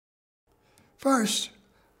First,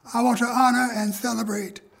 I want to honor and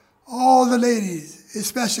celebrate all the ladies,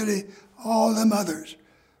 especially all the mothers.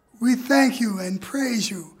 We thank you and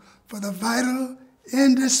praise you for the vital,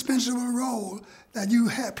 indispensable role that you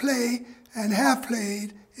play and have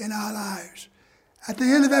played in our lives. At the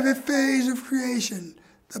end of every phase of creation,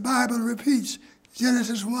 the Bible repeats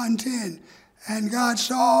Genesis 1:10, and God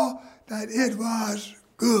saw that it was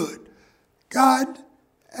good. God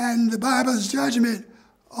and the Bible's judgment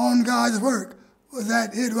on God's work was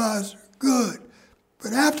that it was good.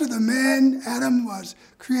 But after the man, Adam, was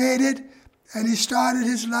created and he started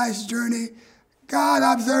his life's journey, God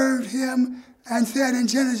observed him and said in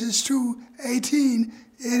Genesis 2:18,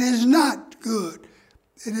 it is not good.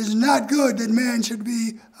 It is not good that man should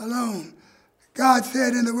be alone. God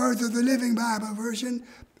said in the words of the Living Bible version,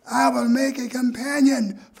 I will make a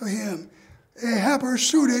companion for him, a helper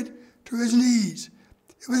suited to his needs.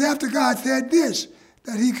 It was after God said this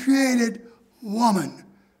that he created woman.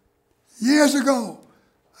 Years ago,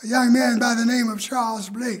 a young man by the name of Charles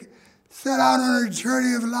Blake set out on a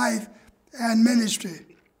journey of life and ministry.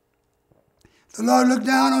 The Lord looked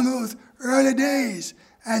down on those early days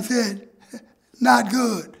and said, not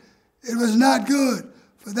good. It was not good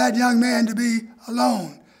for that young man to be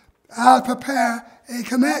alone. I'll prepare a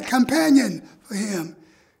companion for him.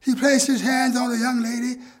 He placed his hands on a young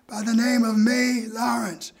lady by the name of May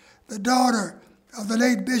Lawrence, the daughter of the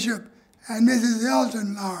late Bishop and Mrs.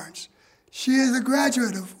 Elton Lawrence. She is a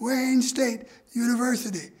graduate of Wayne State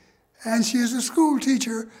University, and she is a school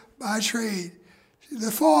teacher by trade. She's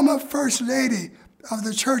the former First Lady of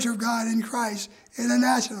the Church of God in Christ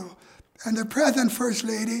International and the present First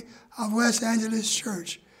Lady of West Angeles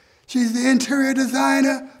Church. She's the interior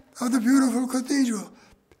designer of the beautiful cathedral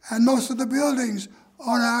and most of the buildings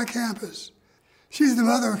on our campus. She's the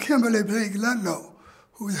mother of Kimberly Blake Ludlow,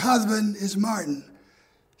 whose husband is Martin.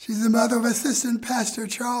 She's the mother of Assistant Pastor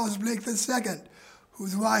Charles Blake II,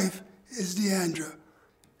 whose wife is Deandra,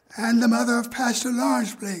 and the mother of Pastor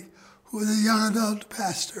Lawrence Blake, who is a young adult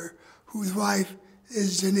pastor, whose wife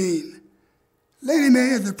is Janine. Lady May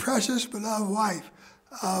is the precious, beloved wife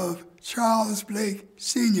of Charles Blake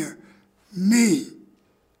Sr., me.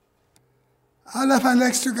 I left her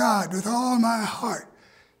next to God with all my heart.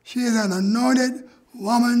 She is an anointed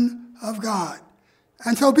woman of God.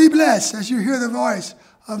 And so be blessed as you hear the voice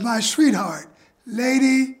of my sweetheart,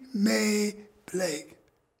 Lady May Blake.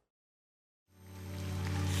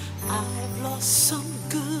 I've lost some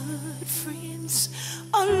good friends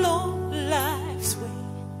along life's way.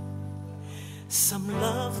 Some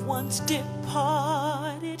loved ones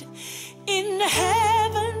departed in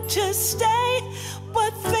heaven to stay,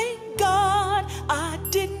 but thank God I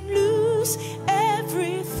didn't lose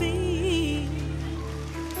everything.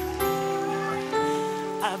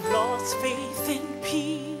 I've lost faith in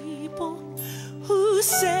people who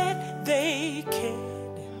said they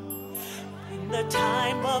cared. In the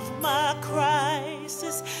time of my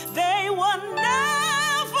crisis, they were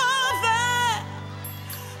never there.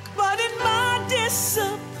 But in my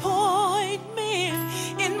disappointment,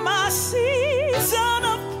 in my season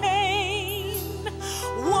of pain,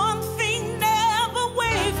 one thing never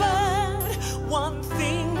wavered, one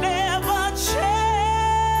thing never changed.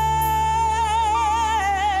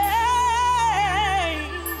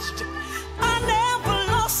 I never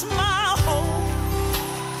lost my hope.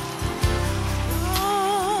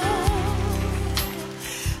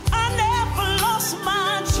 I never lost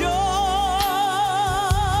my joy.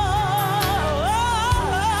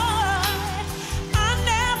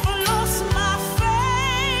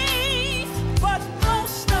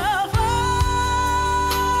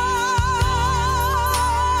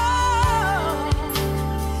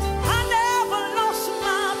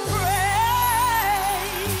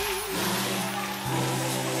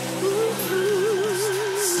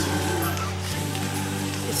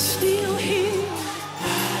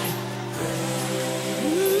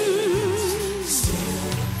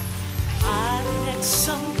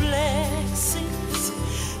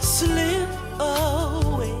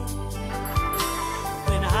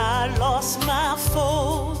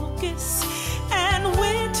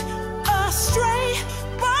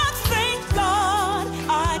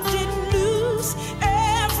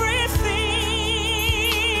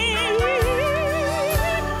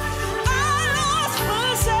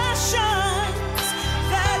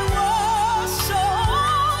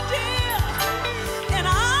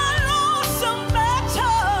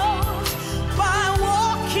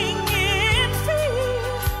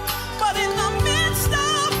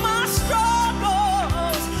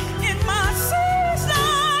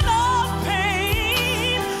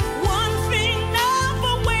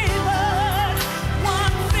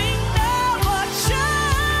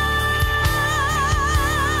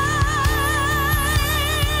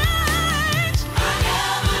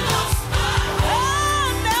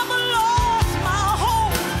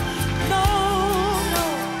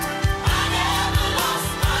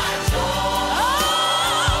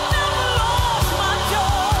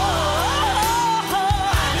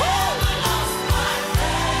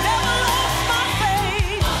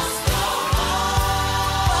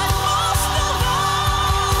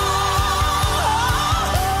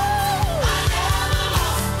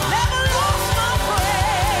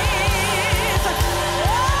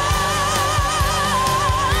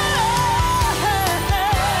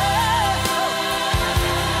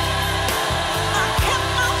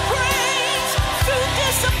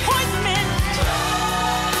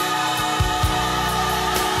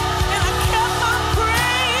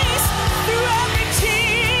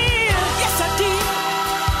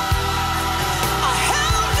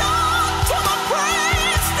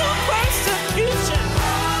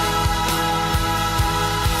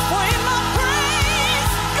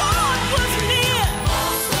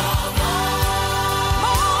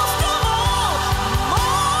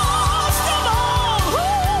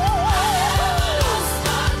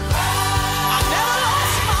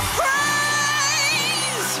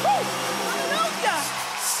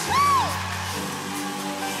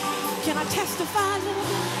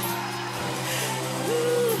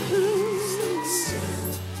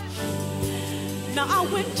 Now I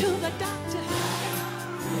went to the doctor,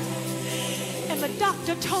 and the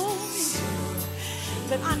doctor told me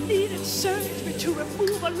that I needed surgery to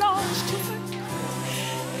remove a large tumor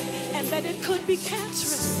and that it could be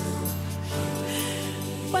cancerous.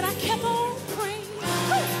 But I kept on praying,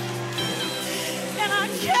 and I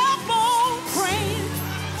kept on praying.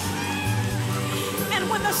 And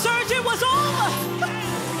when the surgery was over,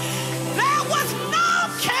 there was no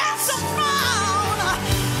cancer found.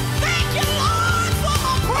 Thank you, Lord, for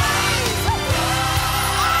my praise.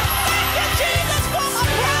 I thank you, Jesus, for my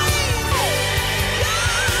praise.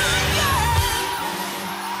 Yeah, yeah.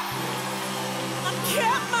 I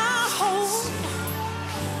kept my hold.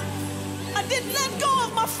 I didn't let go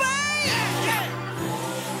of my faith.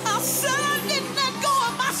 I said I didn't let go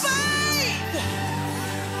of my faith.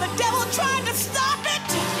 The devil tried to stop it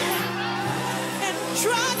and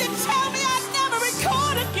tried to tell me I'd never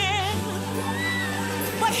record again.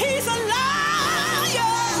 But he's a liar.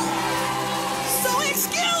 So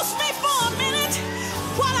excuse me for a minute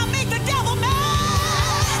while I make the devil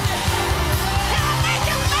mad. Can I make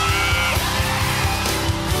him mad?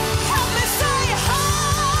 Help me say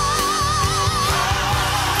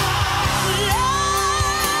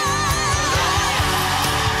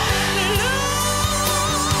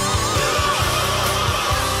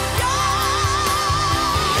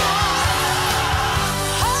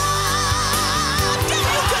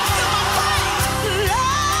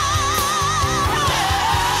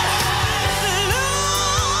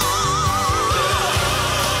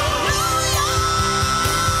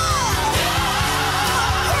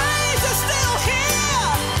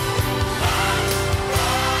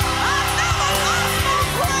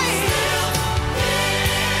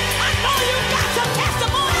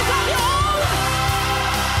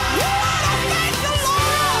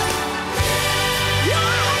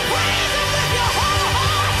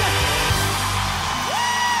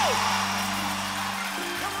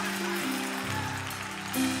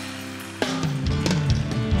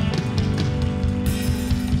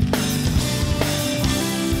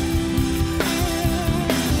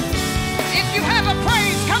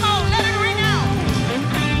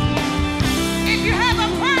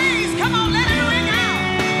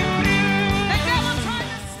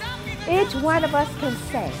one of us can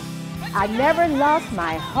say, I never lost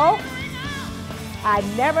my hope, I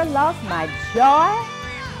never lost my joy,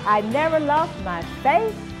 I never lost my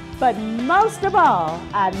faith, but most of all,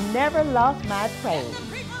 I never lost my praise.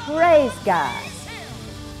 Praise God.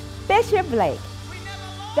 Bishop Blake,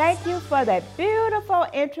 thank you for that beautiful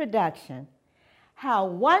introduction. How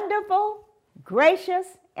wonderful, gracious,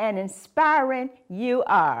 and inspiring you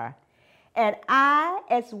are. And I,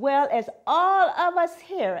 as well as all of us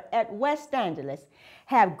here at West Angeles,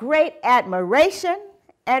 have great admiration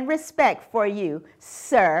and respect for you,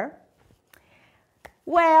 sir.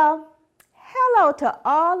 Well, hello to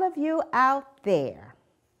all of you out there.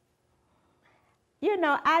 You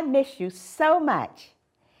know, I miss you so much,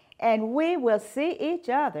 and we will see each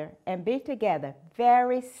other and be together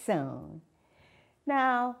very soon.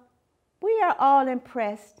 Now, we are all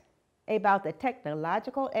impressed about the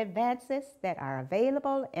technological advances that are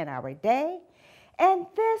available in our day, and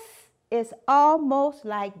this is almost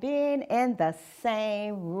like being in the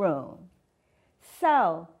same room.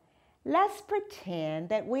 So let's pretend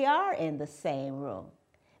that we are in the same room,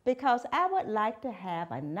 because I would like to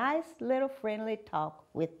have a nice little friendly talk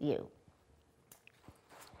with you.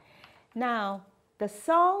 Now, the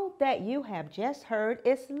song that you have just heard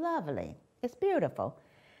is lovely. It's beautiful.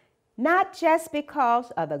 Not just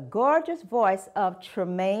because of the gorgeous voice of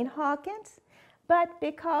Tremaine Hawkins, but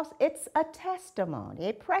because it's a testimony,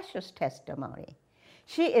 a precious testimony.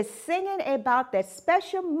 She is singing about that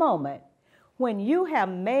special moment when you have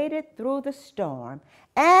made it through the storm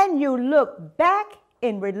and you look back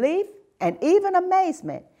in relief and even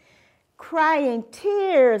amazement, crying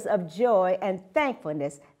tears of joy and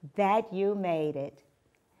thankfulness that you made it.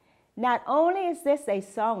 Not only is this a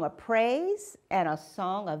song of praise and a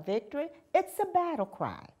song of victory, it's a battle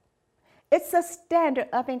cry. It's a standard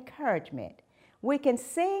of encouragement. We can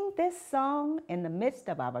sing this song in the midst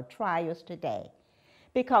of our trials today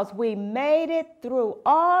because we made it through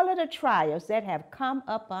all of the trials that have come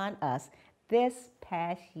upon us this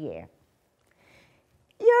past year.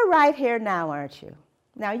 You're right here now, aren't you?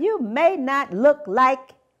 Now, you may not look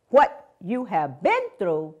like what you have been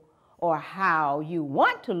through or how you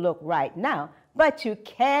want to look right now, but you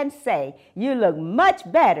can say you look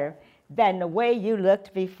much better than the way you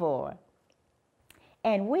looked before.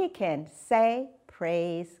 And we can say,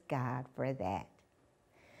 praise God for that.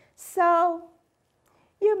 So,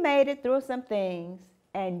 you made it through some things.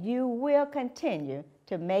 and you will continue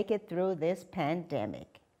to make it through this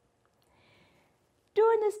pandemic.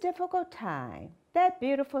 During this difficult time, that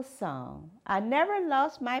beautiful song, I never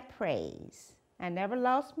lost my praise, I never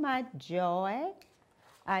lost my joy,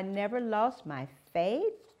 I never lost my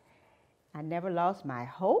faith, I never lost my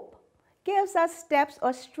hope, gives us steps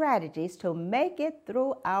or strategies to make it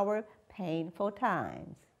through our painful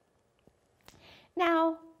times.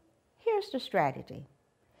 Now, here's the strategy,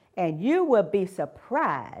 and you will be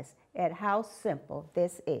surprised at how simple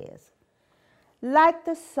this is. Like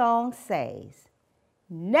the song says,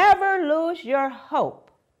 never lose your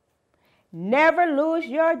hope, never lose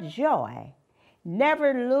your joy,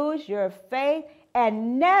 never lose your faith,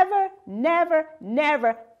 and never, never,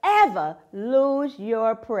 never, ever lose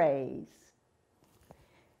your praise.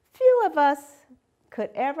 Few of us could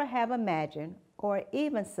ever have imagined or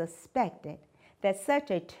even suspected that such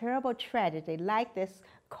a terrible tragedy like this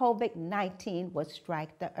COVID-19 would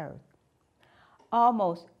strike the earth.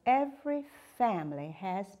 Almost every family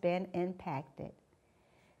has been impacted.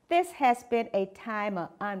 This has been a time of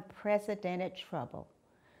unprecedented trouble.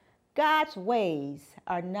 God's ways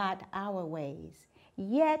are not our ways,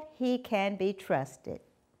 yet He can be trusted.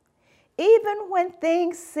 Even when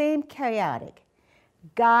things seem chaotic,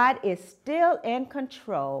 God is still in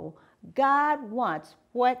control. God wants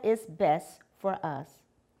what is best for us.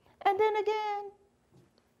 And then again,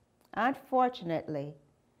 unfortunately,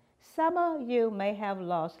 some of you may have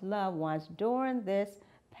lost loved ones during this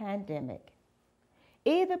pandemic,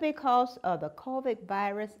 either because of the COVID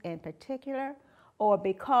virus in particular or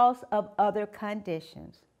because of other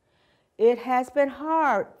conditions. It has been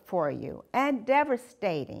hard for you and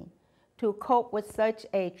devastating to cope with such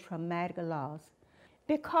a traumatic loss.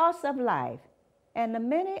 Because of life and the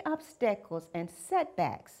many obstacles and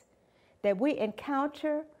setbacks that we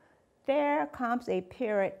encounter, there comes a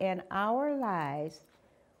period in our lives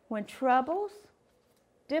when troubles,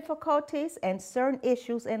 difficulties, and certain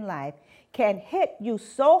issues in life can hit you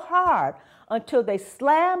so hard until they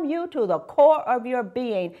slam you to the core of your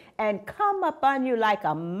being and come upon you like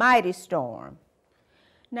a mighty storm.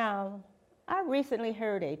 Now, I recently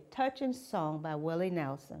heard a touching song by Willie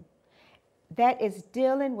Nelson that is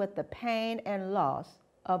dealing with the pain and loss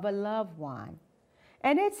of a loved one.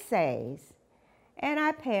 And it says, and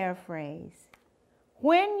I paraphrase,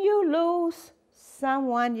 when you lose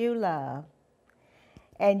someone you love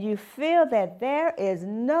and you feel that there is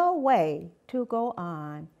no way to go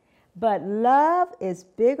on, but love is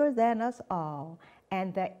bigger than us all,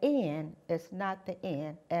 and the end is not the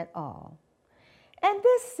end at all. And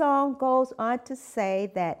this song goes on to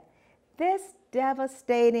say that this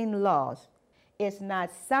devastating loss is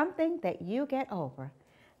not something that you get over,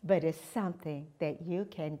 but it's something that you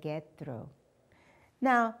can get through.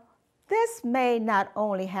 Now, this may not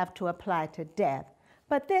only have to apply to death,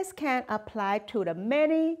 but this can apply to the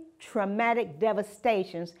many traumatic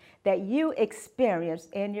devastations that you experience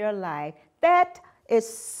in your life that is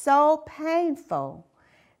so painful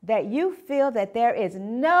that you feel that there is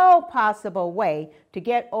no possible way to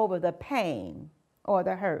get over the pain or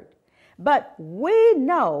the hurt. But we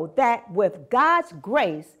know that with God's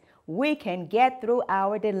grace, we can get through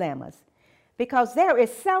our dilemmas, because there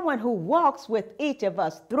is someone who walks with each of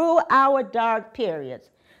us through our dark periods,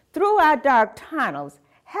 through our dark tunnels,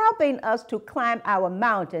 helping us to climb our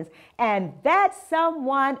mountains, and that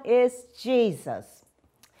someone is Jesus.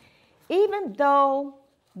 Even though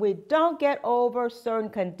we don't get over certain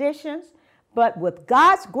conditions, but with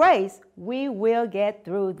God's grace, we will get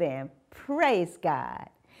through them. Praise God.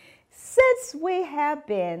 Since we have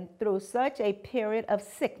been through such a period of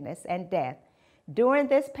sickness and death during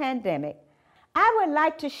this pandemic, I would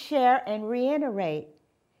like to share and reiterate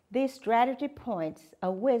these strategy points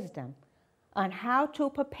of wisdom on how to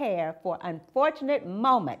prepare for unfortunate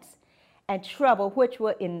moments and trouble which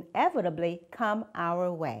will inevitably come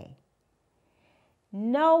our way.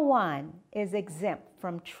 No one is exempt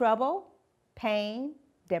from trouble, pain,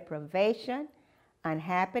 deprivation,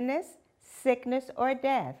 unhappiness, sickness, or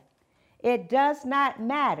death. It does not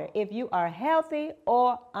matter if you are healthy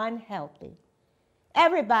or unhealthy.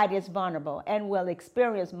 Everybody is vulnerable and will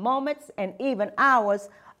experience moments and even hours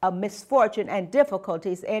of misfortune and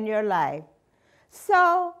difficulties in your life.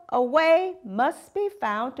 So a way must be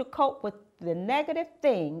found to cope with the negative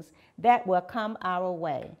things that will come our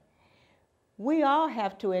way. We all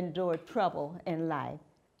have to endure trouble in life.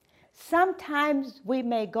 Sometimes we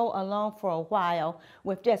may go along for a while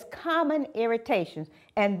with just common irritations,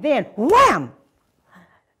 and then wham!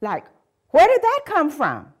 Like, where did that come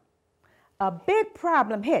from? A big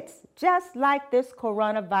problem hits, just like this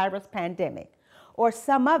coronavirus pandemic or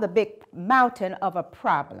some other big mountain of a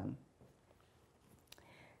problem.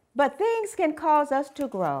 But things can cause us to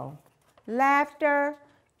grow. Laughter,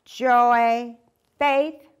 joy,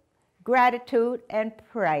 faith, gratitude, and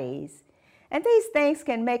praise. And these things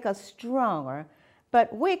can make us stronger,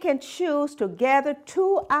 but we can choose to gather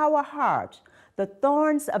to our hearts the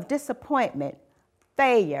thorns of disappointment,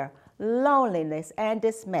 failure, loneliness, and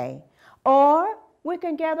dismay. Or we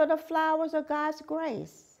can gather the flowers of God's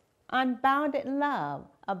grace, unbounded love,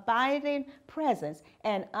 abiding presence,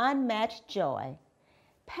 and unmatched joy.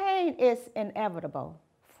 Pain is inevitable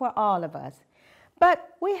for all of us,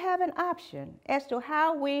 but we have an option as to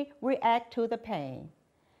how we react to the pain.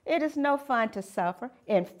 It is no fun to suffer.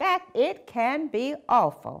 In fact, it can be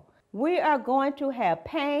awful. We are going to have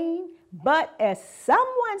pain, but as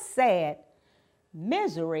someone said,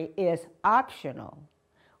 misery is optional.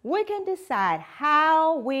 We can decide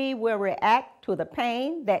how we will react to the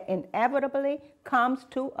pain that inevitably comes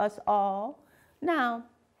to us all. Now,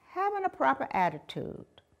 having a proper attitude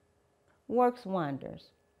works wonders.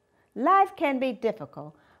 Life can be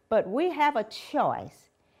difficult, but we have a choice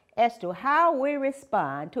as to how we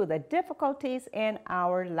respond to the difficulties in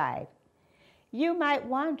our life. You might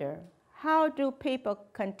wonder, how do people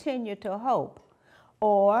continue to hope?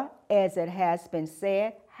 Or, as it has been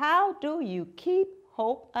said, how do you keep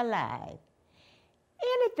hope alive?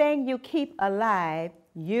 Anything you keep alive,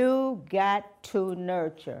 you got to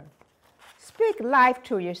nurture. Speak life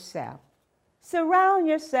to yourself. Surround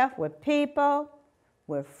yourself with people,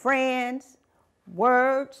 with friends,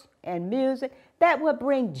 words, and music that will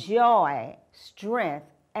bring joy, strength,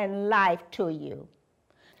 and life to you.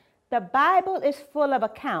 The Bible is full of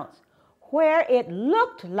accounts where it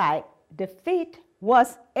looked like defeat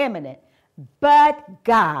was imminent, but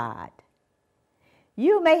God.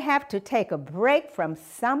 You may have to take a break from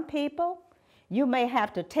some people. You may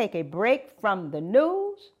have to take a break from the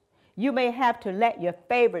news. You may have to let your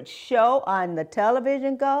favorite show on the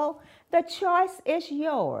television go. The choice is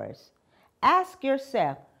yours. Ask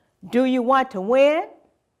yourself, do you want to win?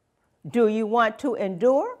 Do you want to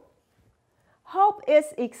endure? Hope is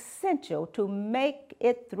essential to make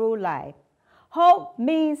it through life. Hope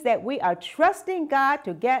means that we are trusting God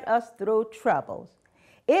to get us through troubles.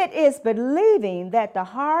 It is believing that the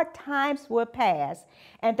hard times will pass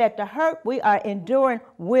and that the hurt we are enduring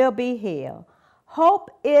will be healed.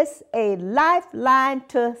 Hope is a lifeline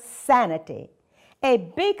to sanity, a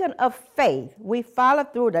beacon of faith we follow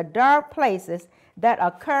through the dark places that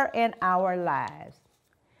occur in our lives.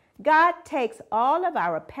 God takes all of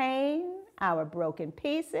our pain, our broken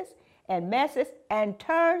pieces and messes, and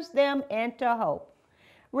turns them into hope.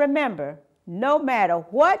 Remember, no matter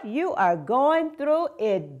what you are going through,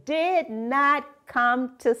 it did not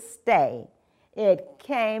come to stay. It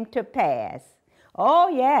came to pass. Oh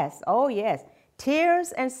yes, oh yes.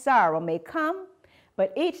 Tears and sorrow may come,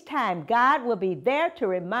 but each time God will be there to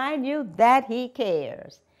remind you that He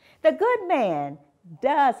cares. The good man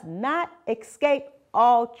does not escape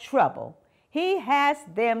all trouble. He has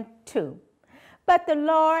them too. But the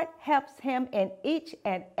Lord helps him in each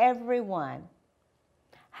and every one.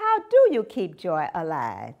 How do you keep joy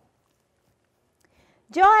alive?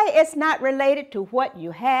 Joy is not related to what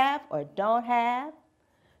you have or don't have.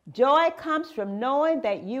 Joy comes from knowing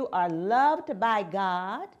that you are loved by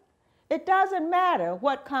God. It doesn't matter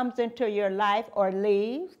what comes into your life or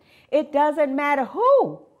leaves. It doesn't matter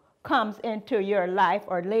who comes into your life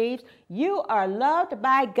or leaves. You are loved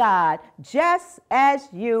by God just as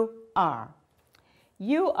you are.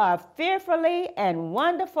 You are fearfully and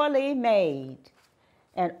wonderfully made.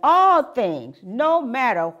 And all things, no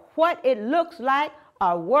matter what it looks like,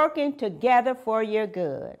 are working together for your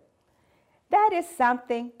good. That is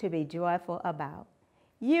something to be joyful about.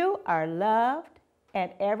 You are loved,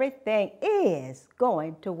 and everything is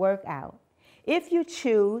going to work out if you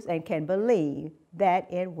choose and can believe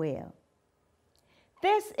that it will.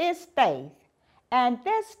 This is faith, and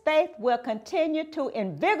this faith will continue to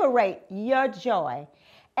invigorate your joy.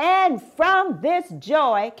 And from this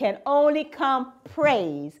joy can only come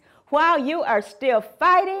praise while you are still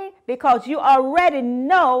fighting, because you already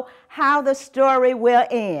know how the story will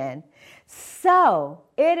end. So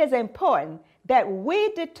it is important that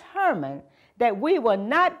we determine that we will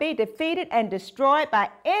not be defeated and destroyed by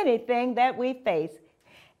anything that we face.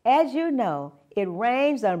 As you know, it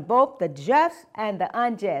rains on both the just and the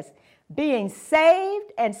unjust. Being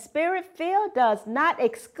saved and spirit-filled does not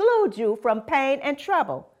exclude you from pain and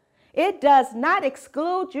trouble. It does not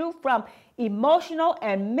exclude you from emotional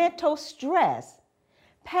and mental stress.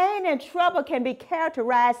 Pain and trouble can be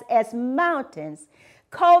characterized as mountains.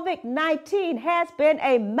 COVID-19 has been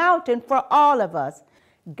a mountain for all of us.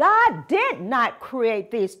 God did not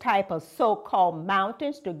create these type of so-called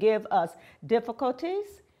mountains to give us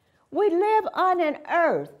difficulties. We live on an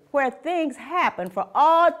earth where things happen for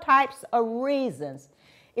all types of reasons.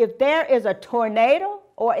 If there is a tornado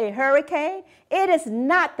or a hurricane, it is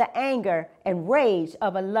not the anger and rage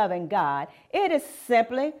of a loving God. It is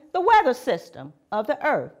simply the weather system of the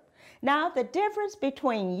earth. Now, the difference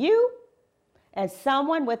between you and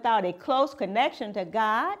someone without a close connection to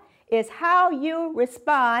God is how you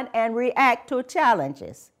respond and react to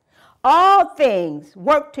challenges. All things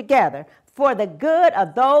work together for the good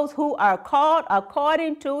of those who are called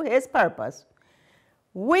according to his purpose.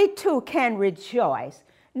 We too can rejoice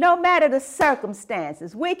no matter the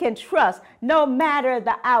circumstances. We can trust no matter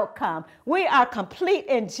the outcome. We are complete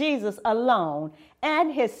in Jesus alone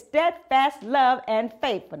and his steadfast love and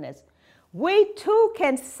faithfulness. We too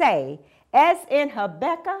can say, as in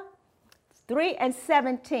Habakkuk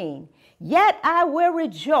 3:17, yet I will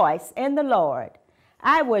rejoice in the Lord.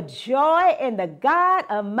 I will joy in the God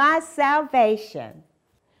of my salvation.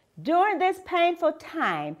 During this painful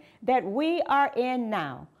time that we are in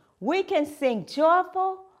now, we can sing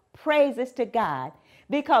joyful praises to God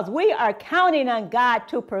because we are counting on God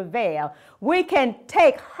to prevail. We can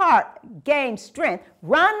take heart, gain strength,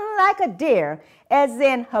 run like a deer, as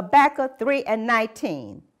in Habakkuk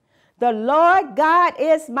 3:19. The Lord God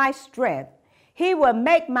is my strength. He will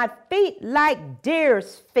make my feet like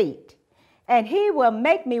deer's feet, and he will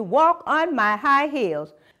make me walk on my high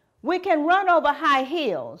heels. We can run over high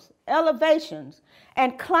hills, elevations,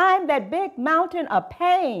 and climb that big mountain of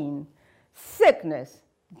pain, sickness,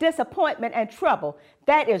 disappointment, and trouble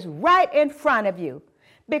that is right in front of you,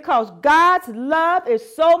 because God's love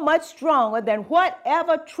is so much stronger than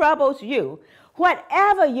whatever troubles you.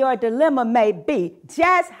 Whatever your dilemma may be,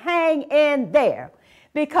 just hang in there,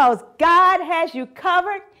 because God has you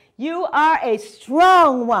covered. You are a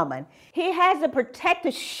strong woman. He has a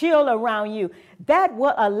protective shield around you that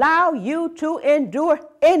will allow you to endure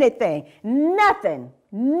anything.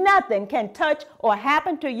 Nothing can touch or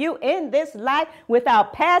happen to you in this life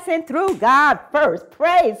without passing through God first.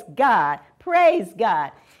 Praise God. Praise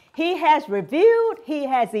God. He has reviewed, he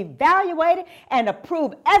has evaluated, and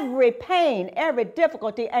approved every pain, every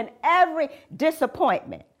difficulty, and every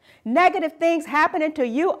disappointment. Negative things happening to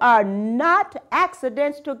you are not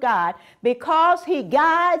accidents to God, because he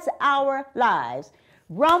guides our lives.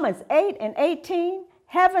 Romans 8:18,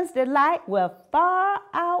 heaven's delight will far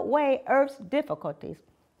outweigh earth's difficulties.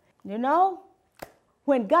 You know,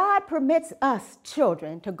 when God permits us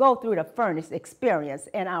children to go through the furnace experience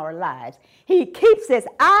in our lives, he keeps his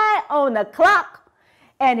eye on the clock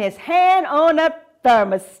and his hand on the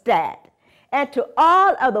thermostat. And to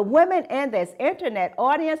all of the women in this internet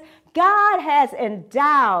audience, God has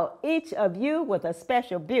endowed each of you with a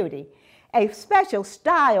special beauty, a special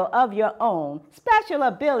style of your own, special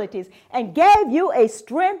abilities, and gave you a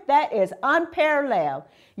strength that is unparalleled.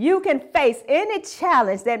 You can face any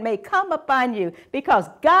challenge that may come upon you because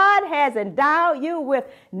God has endowed you with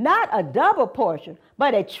not a double portion,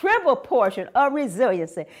 but a triple portion of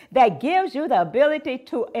resiliency that gives you the ability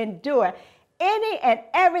to endure any and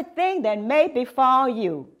everything that may befall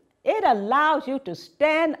you. It allows you to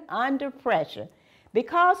stand under pressure.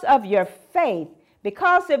 Because of your faith,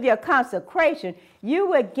 because of your consecration, you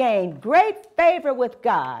will gain great favor with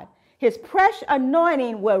God. His fresh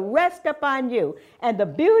anointing will rest upon you, and the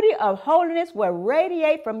beauty of holiness will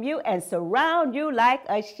radiate from you and surround you like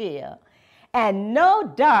a shield. And no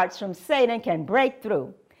darts from Satan can break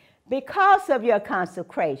through because of your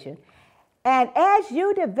consecration. And as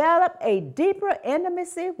you develop a deeper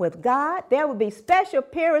intimacy with God, there will be special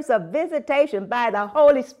periods of visitation by the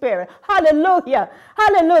Holy Spirit. Hallelujah,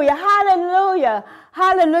 hallelujah, hallelujah,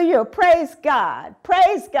 hallelujah. Praise God,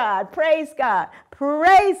 praise God, praise God,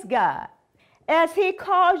 praise God. As he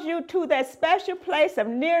calls you to that special place of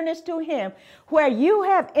nearness to him, where you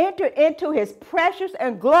have entered into his precious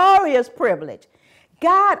and glorious privilege.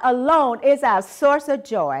 God alone is our source of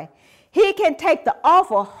joy. He can take the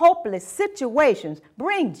awful, hopeless situations,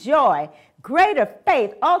 bring joy, greater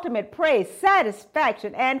faith, ultimate praise,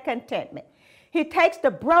 satisfaction, and contentment. He takes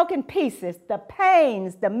the broken pieces, the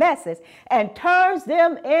pains, the messes, and turns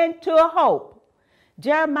them into hope.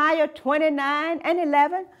 Jeremiah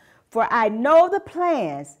 29:11, for I know the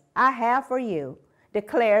plans I have for you,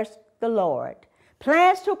 declares the Lord.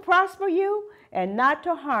 Plans to prosper you and not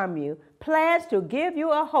to harm you. Plans to give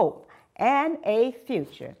you a hope and a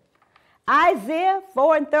future. Isaiah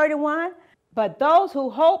 4:31, but those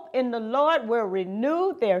who hope in the Lord will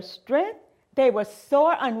renew their strength. They will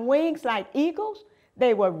soar on wings like eagles.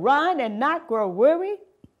 They will run and not grow weary,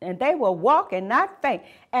 and they will walk and not faint.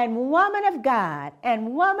 And woman of God,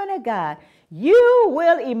 You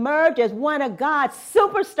will emerge as one of God's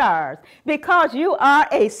superstars because you are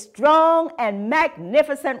a strong and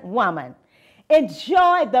magnificent woman.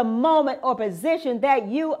 Enjoy the moment or position that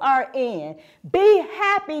you are in. Be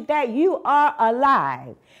happy that you are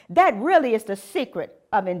alive. That really is the secret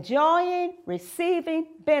of enjoying, receiving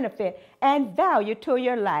benefit and value to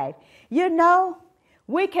your life. You know,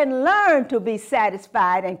 we can learn to be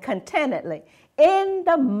satisfied and contentedly in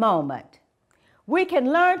the moment. We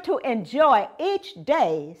can learn to enjoy each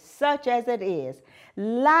day such as it is.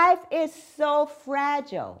 Life is so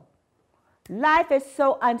fragile. Life is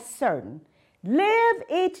so uncertain. Live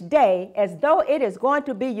each day as though it is going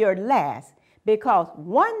to be your last, because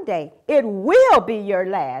one day it will be your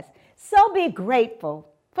last. So be grateful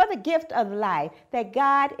for the gift of life that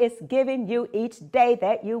God is giving you each day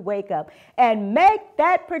that you wake up, and make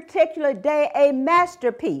that particular day a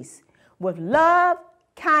masterpiece with love,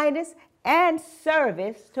 kindness, and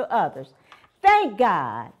service to others. Thank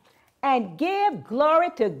God and give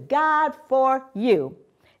glory to God for you.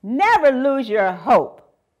 Never lose your hope.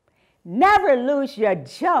 Never lose your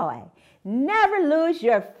joy. Never lose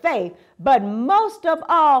your faith. But most of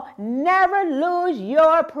all, never lose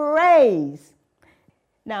your praise.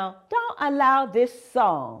 Now, don't allow this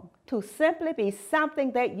song to simply be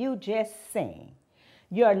something that you just sing.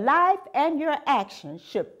 Your life and your actions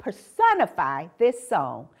should personify this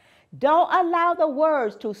song. Don't allow the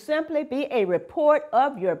words to simply be a report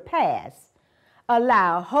of your past.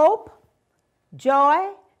 Allow hope,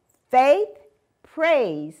 joy, faith,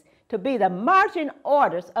 praise to be the marching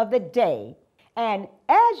orders of the day. And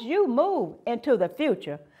as you move into the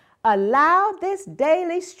future, allow this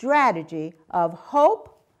daily strategy of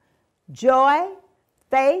hope, joy,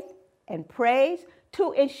 faith, and praise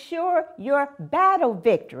to ensure your battle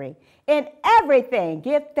victory. In everything,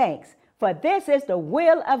 give thanks, for this is the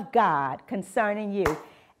will of God concerning you.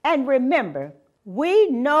 And remember, we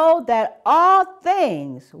know that all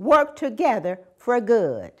things work together for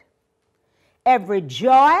good. Every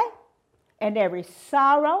joy and every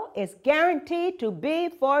sorrow is guaranteed to be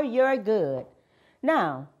for your good.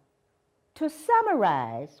 Now, to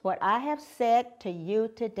summarize what I have said to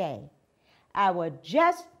you today, I will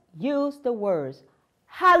just use the words,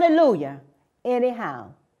 hallelujah,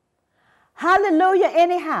 anyhow. Hallelujah,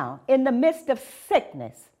 anyhow, in the midst of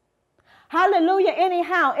sickness. Hallelujah,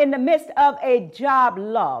 anyhow, in the midst of a job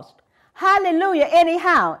lost. Hallelujah,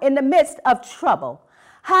 anyhow, in the midst of trouble.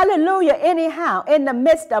 Hallelujah, anyhow, in the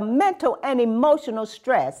midst of mental and emotional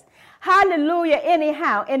stress. Hallelujah,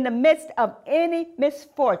 anyhow, in the midst of any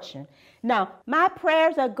misfortune. Now, my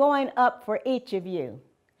prayers are going up for each of you.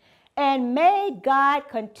 And may God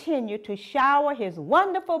continue to shower his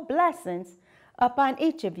wonderful blessings upon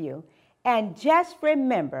each of you. And just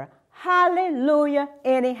remember, hallelujah,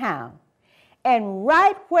 anyhow. And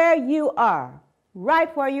right where you are,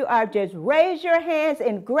 just raise your hands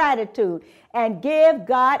in gratitude and give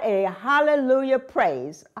God a hallelujah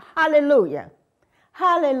praise. Hallelujah,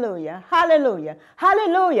 hallelujah, hallelujah,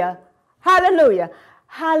 hallelujah, hallelujah,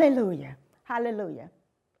 hallelujah, hallelujah.